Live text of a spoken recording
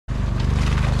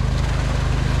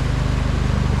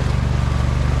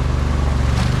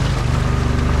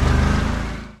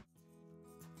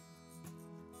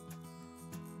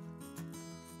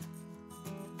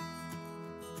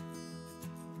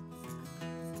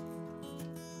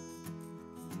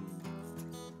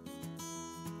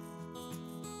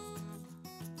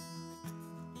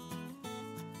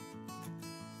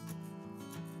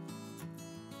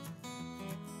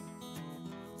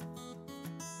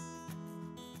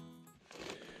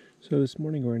So this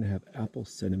morning we're going to have apple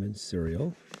cinnamon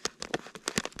cereal.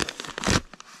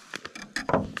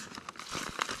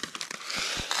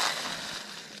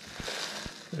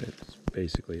 It's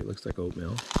basically, it looks like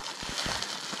oatmeal.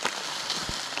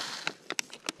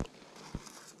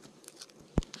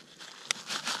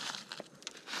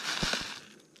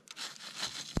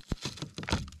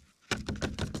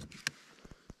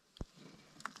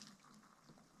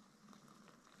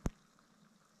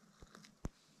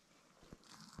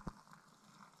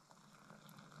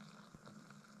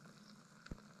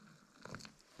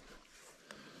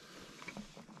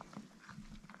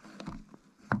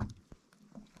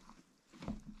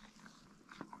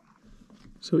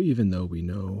 So even though we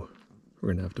know we're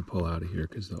going to have to pull out of here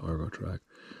because of the Argo track,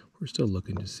 we're still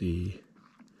looking to see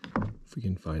if we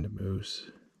can find a moose.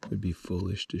 It would be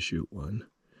foolish to shoot one,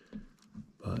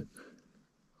 but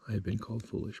I have been called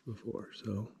foolish before,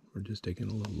 so we're just taking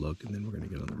a little look and then we're going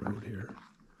to get on the road here.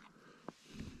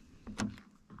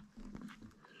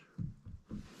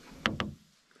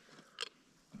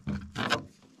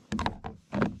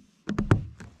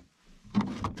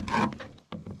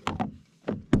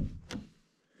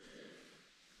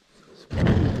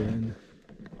 Been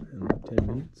in like 10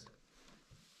 minutes.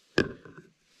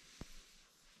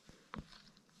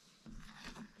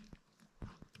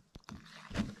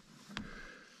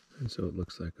 And so it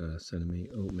looks like a cinnamon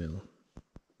oatmeal.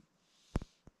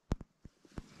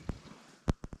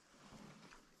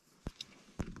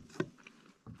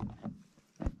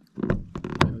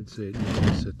 I would say it needs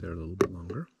to sit there a little bit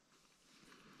longer.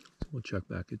 So we'll check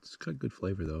back. It's got good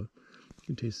flavor though. You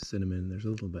can taste the cinnamon. There's a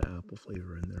little bit of apple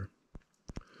flavor in there.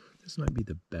 This might be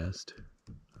the best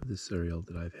of the cereal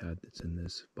that I've had that's in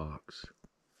this box.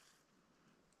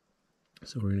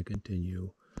 So we're going to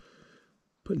continue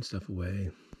putting stuff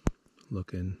away,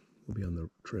 looking. We'll be on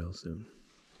the trail soon.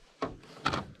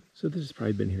 So this has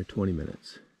probably been here 20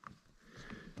 minutes.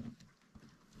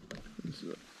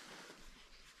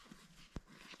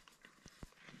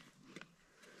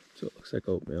 So it looks like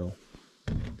oatmeal.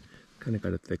 Kind of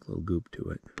got a thick little goop to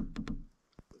it.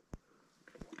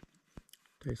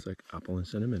 Tastes like apple and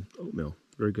cinnamon oatmeal.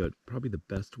 Very good. Probably the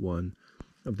best one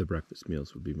of the breakfast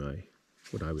meals would be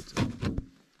what I would say.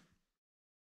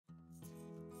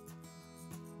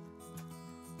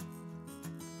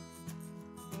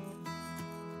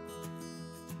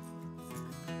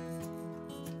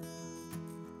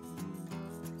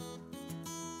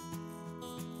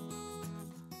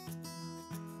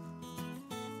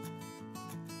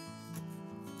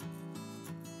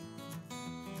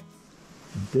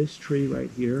 This tree right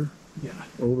here,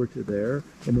 over to there,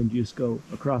 and then you just go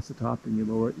across the top and you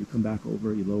lower it, you come back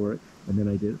over, you lower it, and then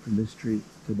I did it from this tree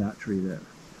to that tree there.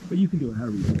 But you can do it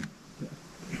however you want. Yeah.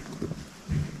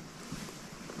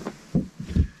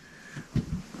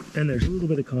 And there's a little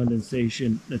bit of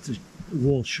condensation. That's a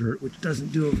wool shirt, which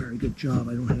doesn't do a very good job.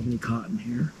 I don't have any cotton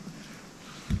here.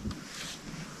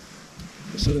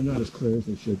 So they're not as clear as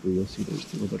they should be. You'll see there's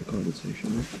a little bit of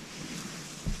condensation there.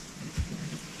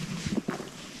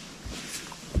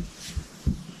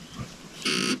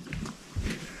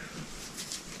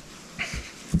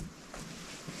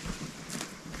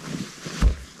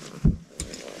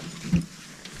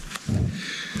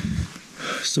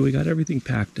 So we got everything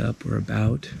packed up. We're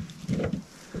about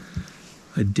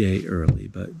a day early,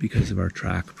 but because of our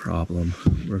track problem,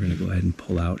 we're going to go ahead and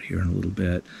pull out here in a little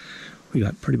bit. We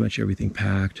got pretty much everything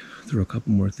packed. Throw a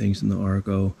couple more things in the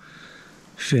Argo.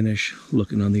 Finish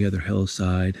looking on the other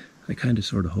hillside. I kind of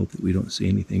sort of hope that we don't see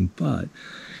anything, but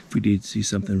if we did see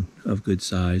something of good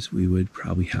size, we would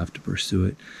probably have to pursue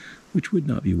it, which would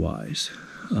not be wise.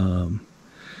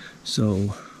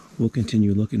 So we'll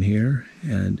continue looking here,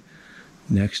 and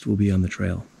next we'll be on the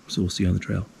trail. So we'll see you on the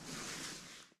trail.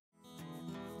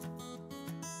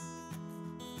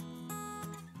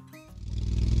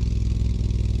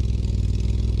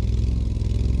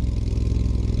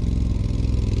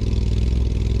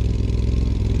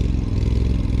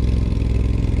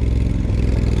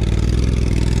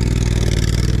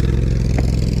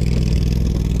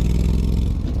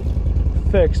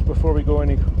 Fixed before we go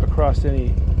across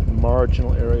any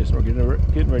marginal areas. We're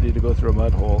getting ready to go through a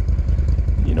mud hole.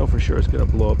 You know for sure it's going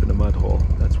to blow up in a mud hole.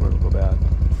 That's where it'll go bad.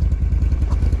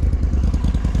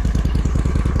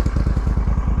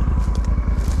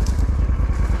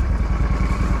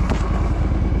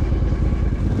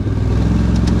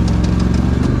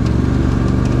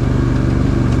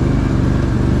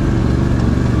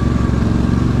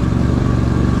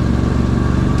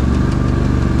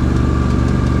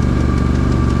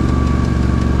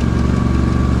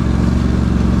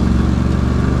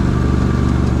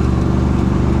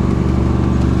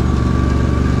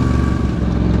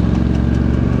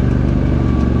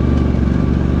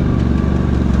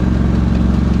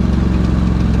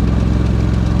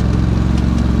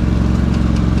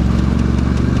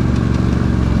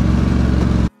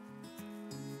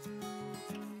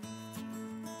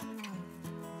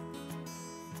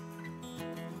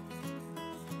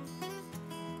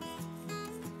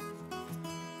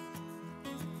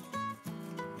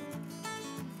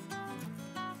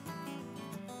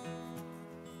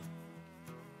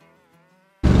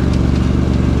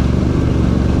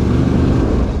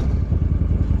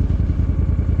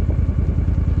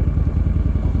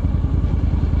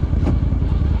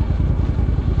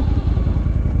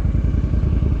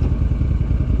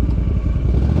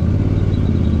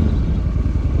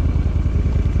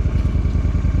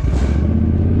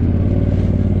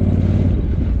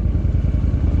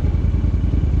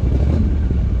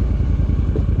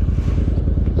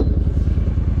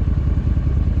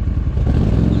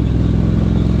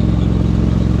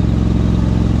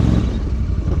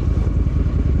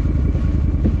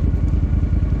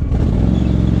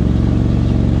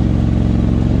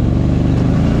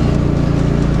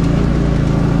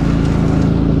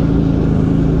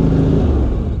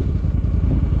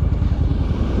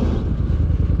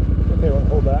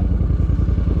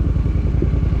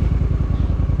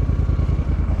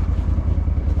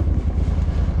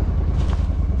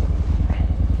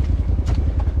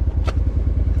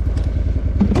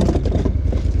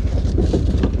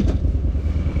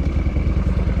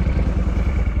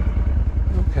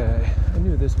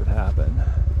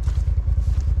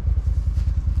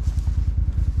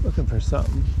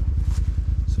 something,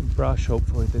 some brush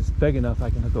hopefully that's big enough I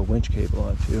can hook a winch cable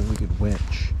onto and we could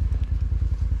winch.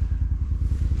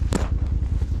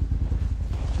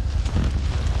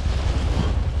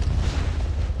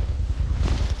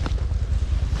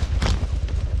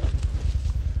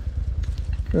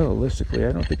 Realistically,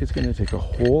 I don't think it's going to take a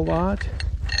whole lot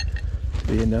to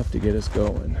be enough to get us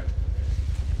going.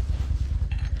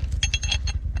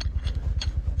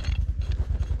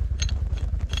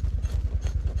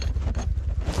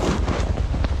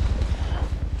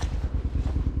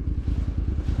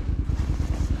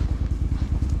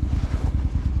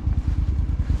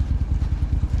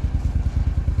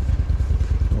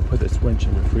 I'll put this winch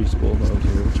into free spool mode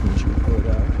here, which means you can pull it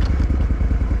out.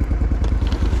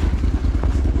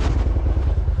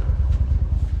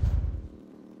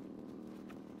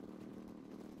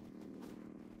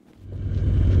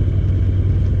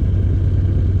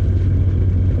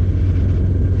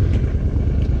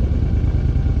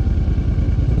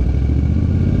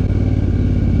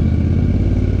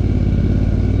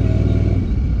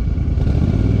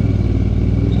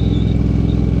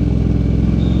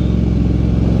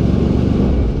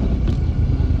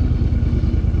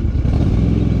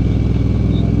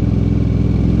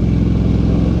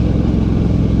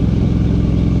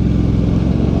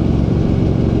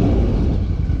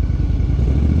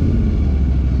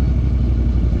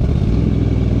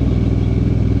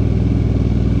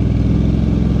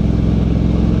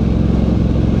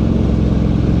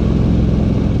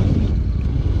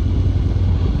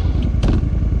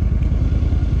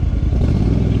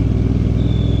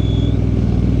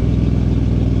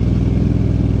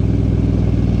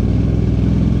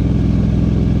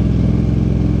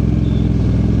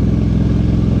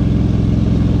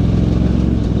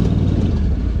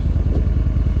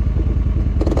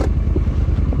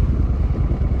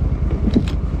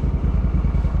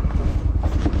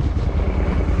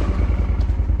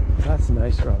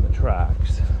 Nicer on the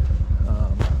tracks.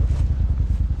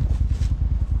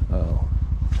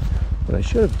 What I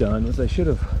should have done was I should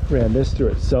have ran this through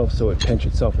itself so it pinch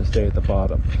itself and stay at the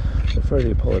bottom. The further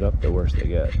you pull it up, the worse they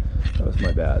get. That was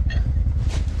my bad.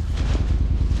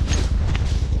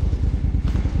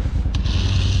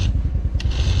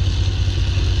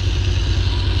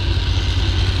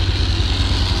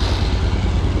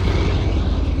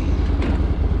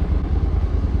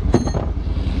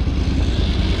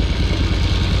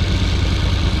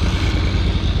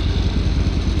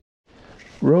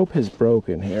 Rope has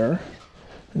broken here,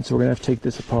 and so we're gonna have to take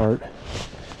this apart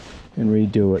and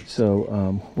redo it.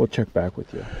 So we'll check back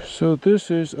with you. So this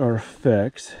is our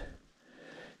fix,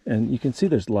 and you can see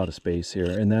there's a lot of space here,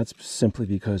 and that's simply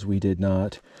because we did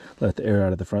not let the air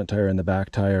out of the front tire and the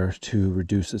back tire to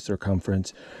reduce the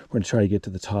circumference. We're gonna try to get to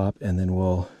the top, and then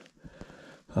we'll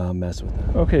mess with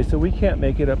it. Okay, so we can't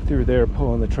make it up through there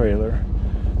pulling the trailer,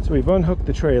 so we've unhooked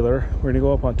the trailer. We're gonna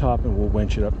go up on top and we'll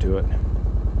winch it up to it.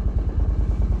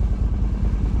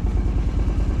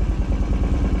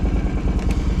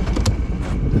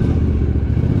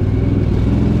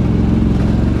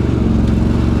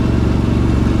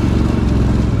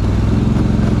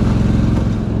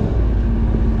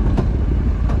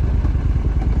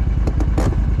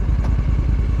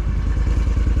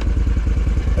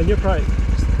 And you're probably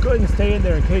go ahead and stay in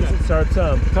there in case it starts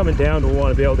coming down. We'll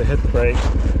want to be able to hit the brake.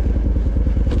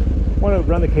 Want to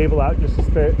run the cable out just a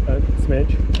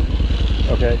smidge.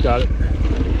 Okay, got it.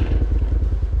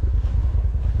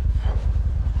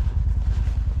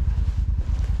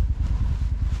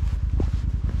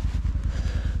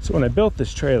 So when I built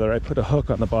this trailer, I put a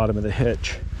hook on the bottom of the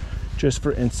hitch just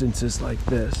for instances like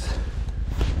this.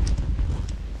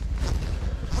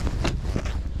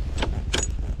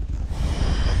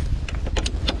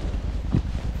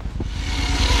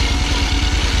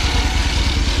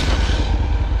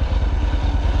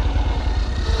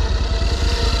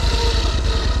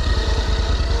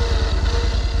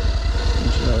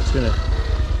 It's going to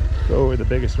go over the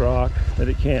biggest rock that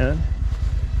it can,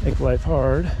 make life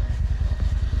hard.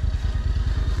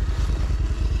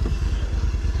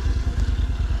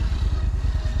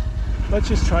 Let's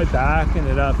just try backing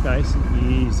it up nice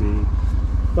and easy.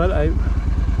 But I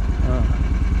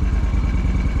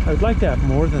would like to have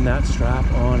more than that strap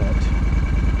on it.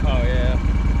 Oh yeah.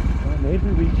 Well, maybe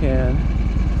we can.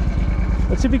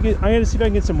 Let's see if we can. I'm going to see if I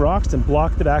can get some rocks and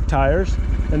block the back tires.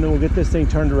 And then we'll get this thing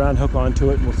turned around, hook onto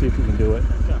it, and we'll see if we can do it.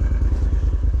 Yeah.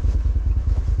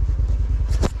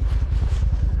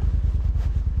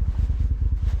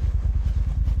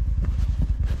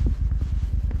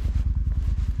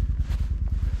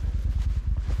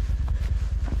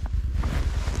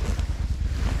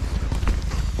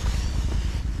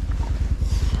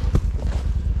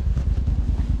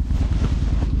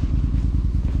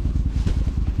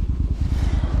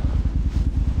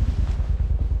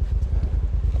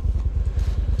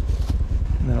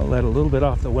 little bit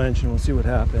off the winch and we'll see what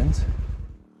happens.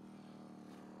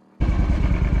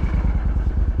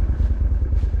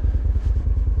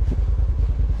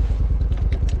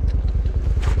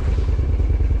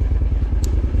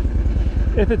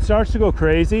 If it starts to go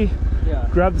crazy, yeah,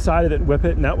 grab the side of it and whip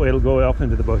it, and that way it'll go off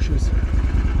into the bushes.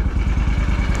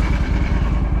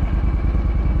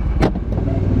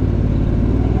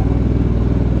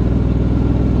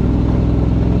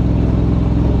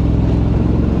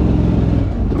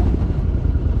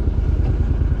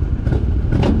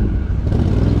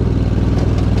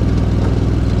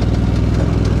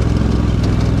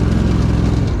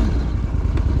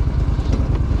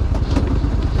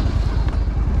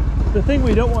 The thing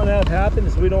we don't want to have happen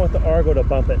is we don't want the Argo to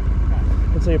bump it.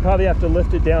 And so you probably have to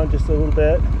lift it down just a little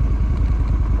bit.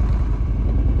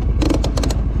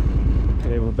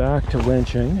 Okay, we're back to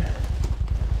winching.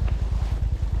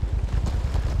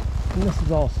 And this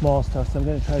is all small stuff, so I'm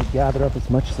going to try to gather up as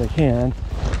much as I can.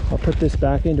 I'll put this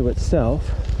back into itself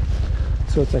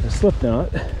so it's like a slip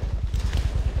knot.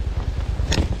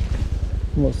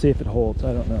 And we'll see if it holds,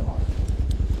 I don't know.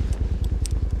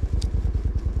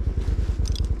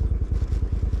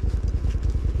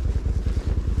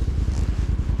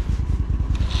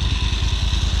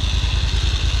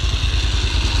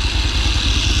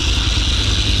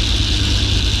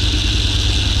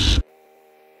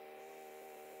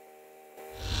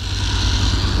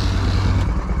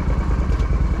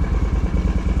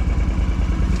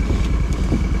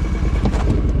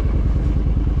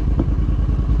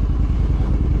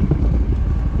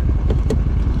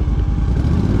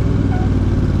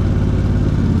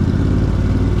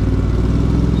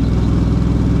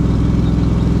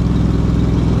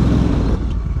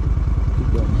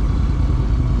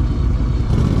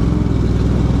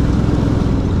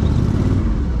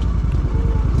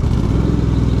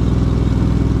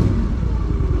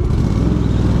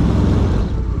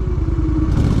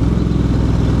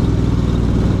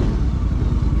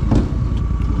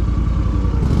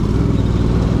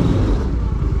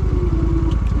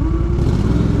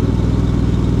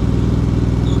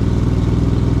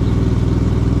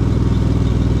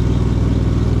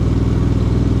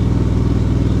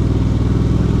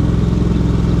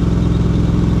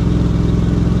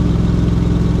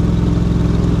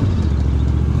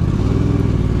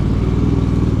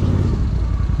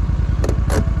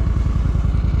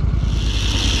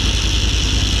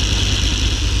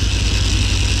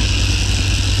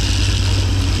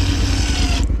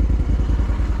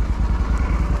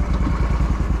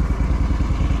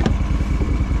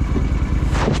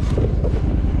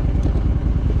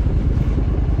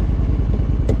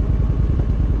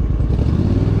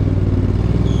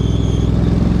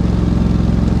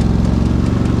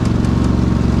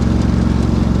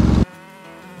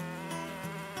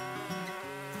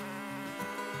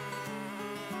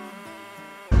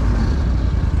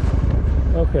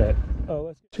 Okay, I'm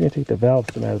going to take the valve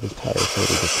stem out of this tire so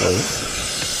it'll deflate.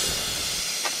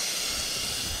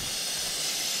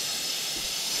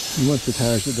 And once the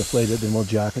tires are deflated, then we'll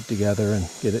jack it together and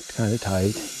get it kind of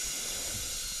tight.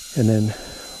 And then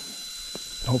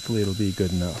hopefully it'll be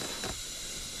good enough.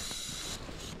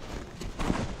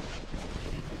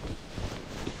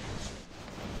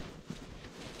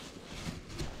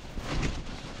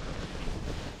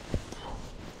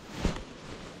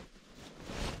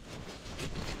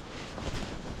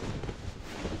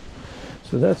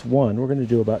 So that's one. We're going to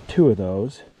do about 2 of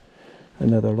those.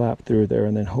 Another lap through there,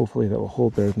 and then hopefully that will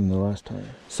hold better than the last time.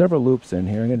 Several loops in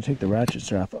here. I'm going to take the ratchet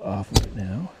strap off of it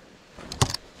now.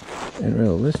 And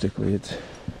realistically, it's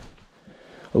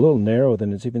a little narrower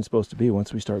than it's even supposed to be.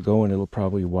 Once we start going, it'll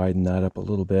probably widen that up a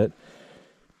little bit.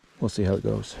 We'll see how it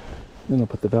goes. Then I'll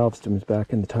put the valve stems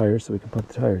back in the tires so we can pump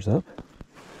the tires up.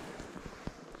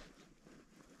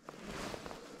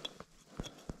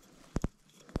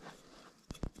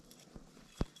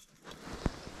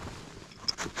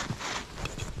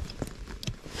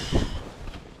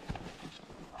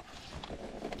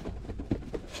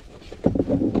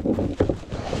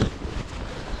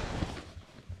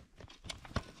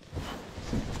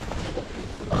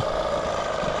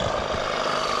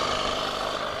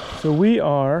 So we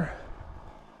are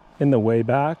in the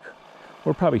wayback.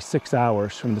 We're probably 6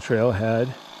 hours from the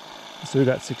trailhead. So we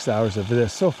got 6 hours of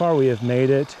this. So far we have made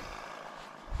it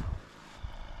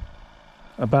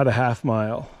about a half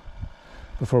mile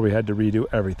before we had to redo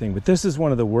everything. But this is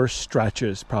one of the worst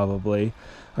stretches probably.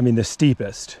 I mean the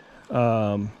steepest,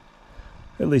 at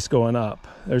least going up.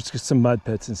 There's just some mud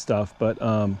pits and stuff, but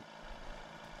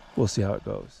we'll see how it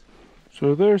goes.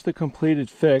 So there's the completed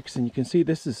fix, and you can see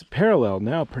this is parallel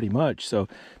now pretty much, so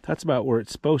that's about where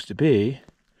it's supposed to be.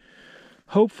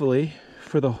 Hopefully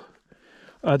for the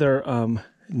other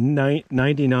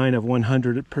 99 of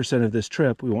 100% of this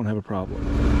trip, we won't have a problem.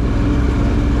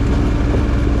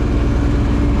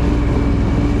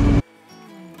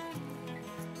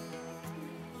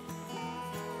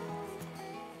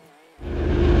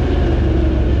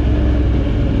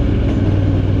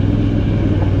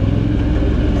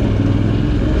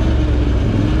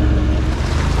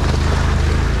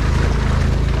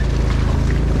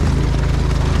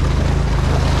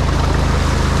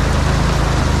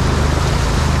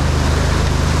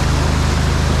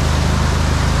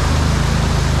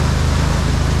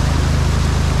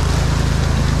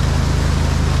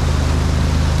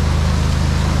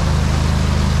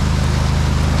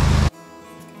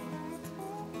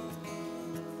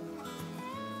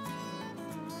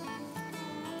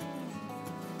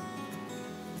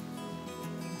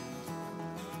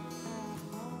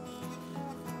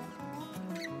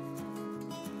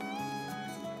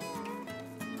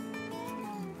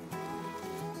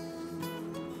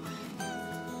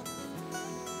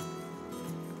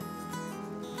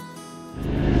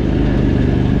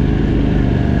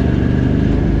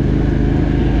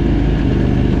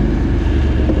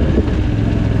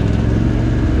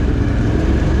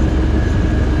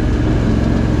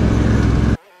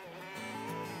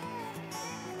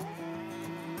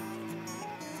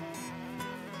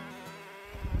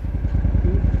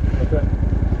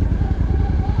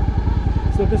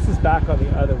 So this is back on the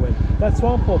other wind. That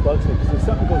swamp hole bugs me because if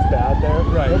something goes bad there,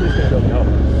 right, nobody's going to go help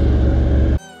us.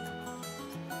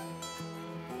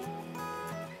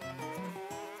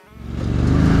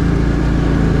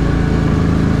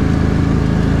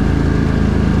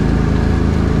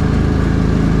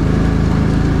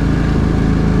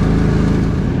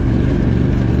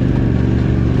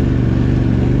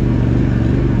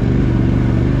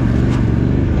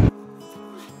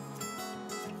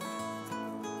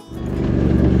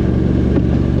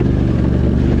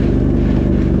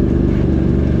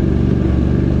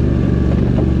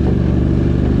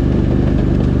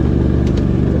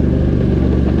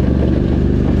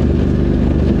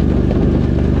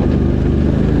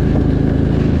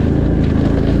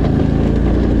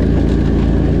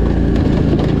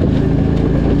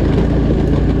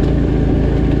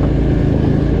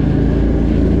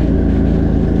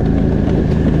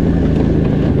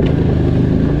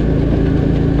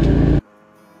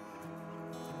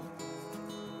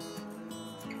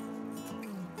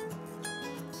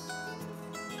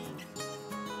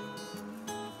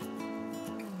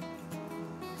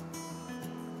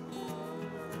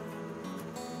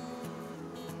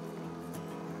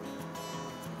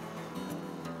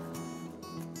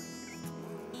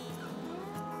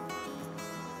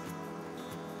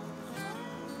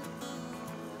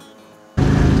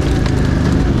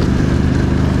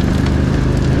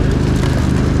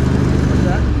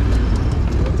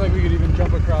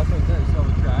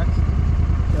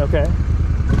 Okay.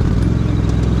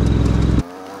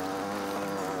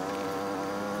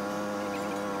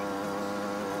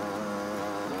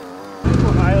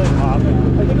 Island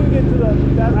hopping. I think we get to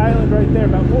that island right there,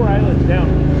 about 4 islands down,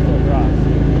 we'll go across.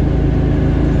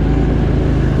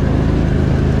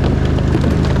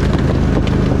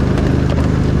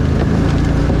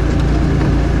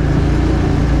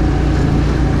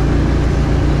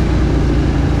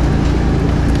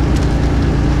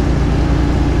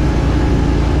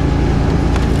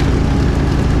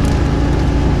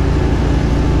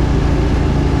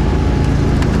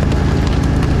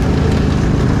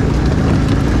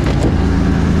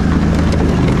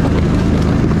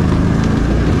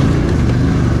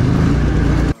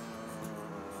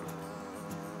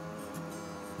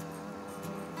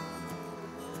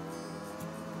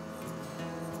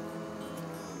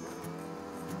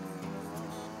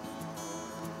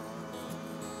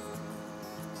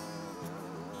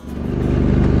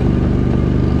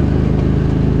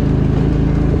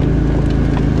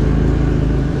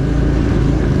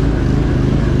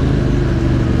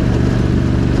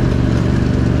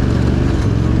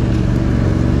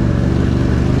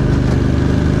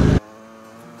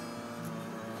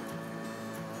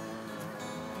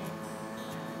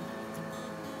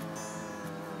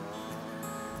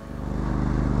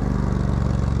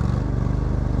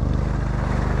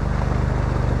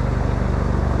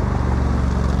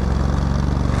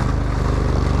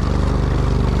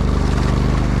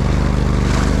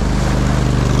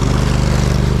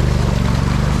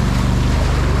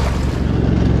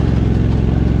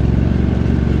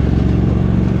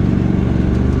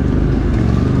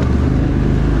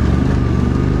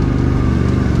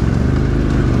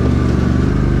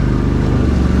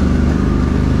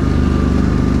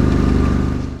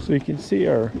 So you can see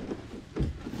our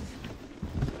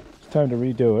time to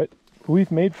redo it.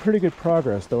 We've made pretty good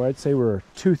progress, though. I'd say we're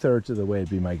 2/3 of the way, would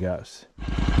be my guess.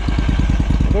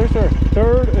 There's our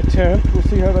third attempt. We'll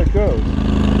see how that goes.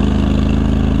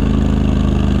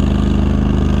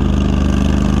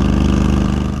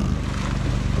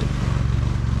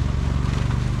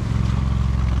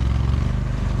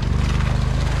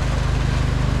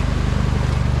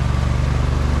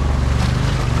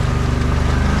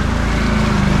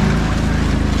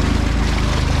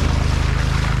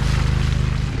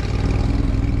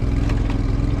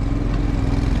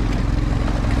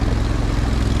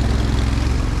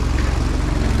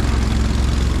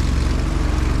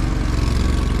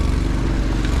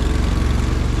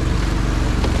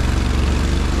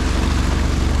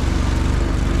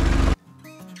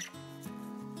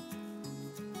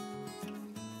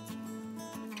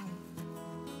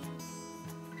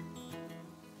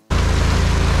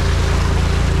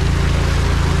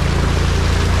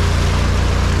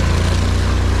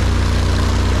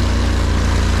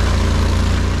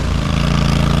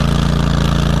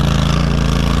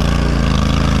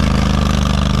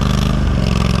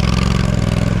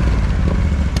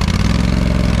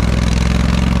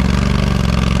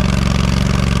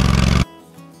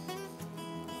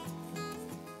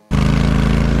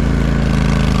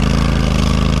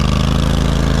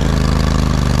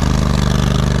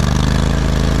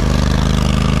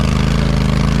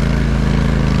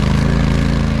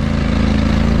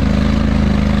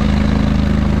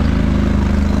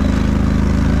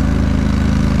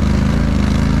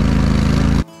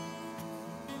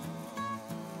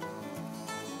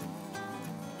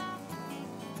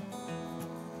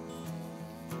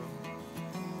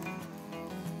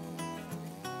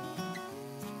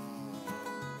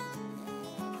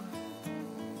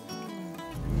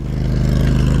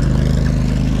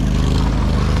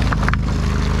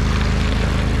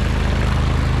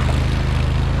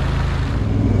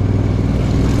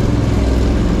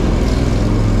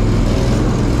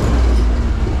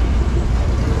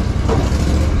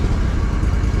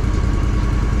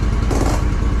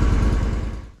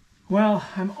 Well,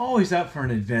 I'm always up for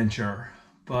an adventure,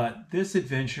 but this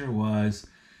adventure was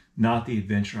not the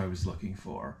adventure I was looking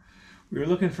for. We were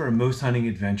looking for a moose hunting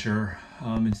adventure.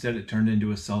 Instead, it turned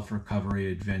into a self-recovery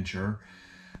adventure.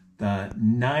 The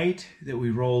night that we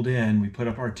rolled in, we put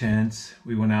up our tents,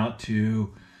 we went out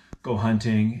to go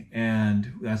hunting,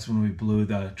 and that's when we blew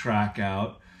the track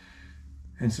out.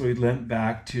 And so we limped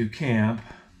back to camp.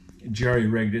 Jerry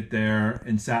rigged it there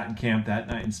and sat in camp that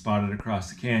night and spotted across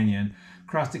the canyon.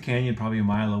 Across the canyon, probably a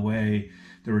mile away,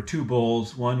 there were two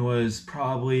bulls. One was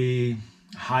probably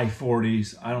high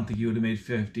 40s. I don't think he would have made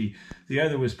 50. The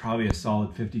other was probably a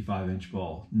solid 55-inch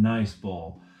bull. Nice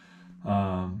bull.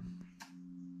 And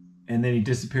then he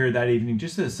disappeared that evening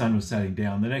just as the sun was setting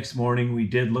down. The next morning, we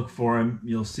did look for him.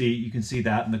 You can see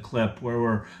that in the clip where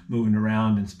we're moving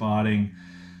around and spotting.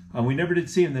 We never did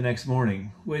see him the next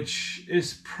morning, which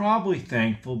is probably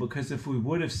thankful, because if we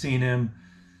would have seen him,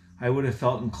 I would have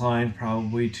felt inclined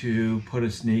probably to put a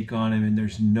sneak on him, and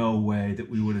there's no way that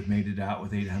we would have made it out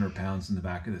with 800 pounds in the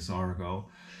back of this Argo.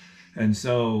 And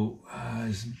so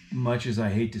as much as I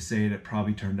hate to say it, it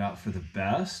probably turned out for the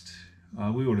best.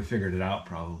 We would have figured it out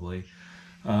probably,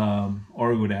 or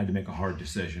we would have had to make a hard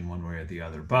decision one way or the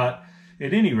other. But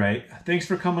at any rate, thanks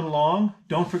for coming along.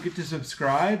 Don't forget to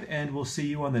subscribe, and we'll see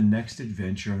you on the next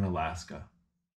adventure in Alaska.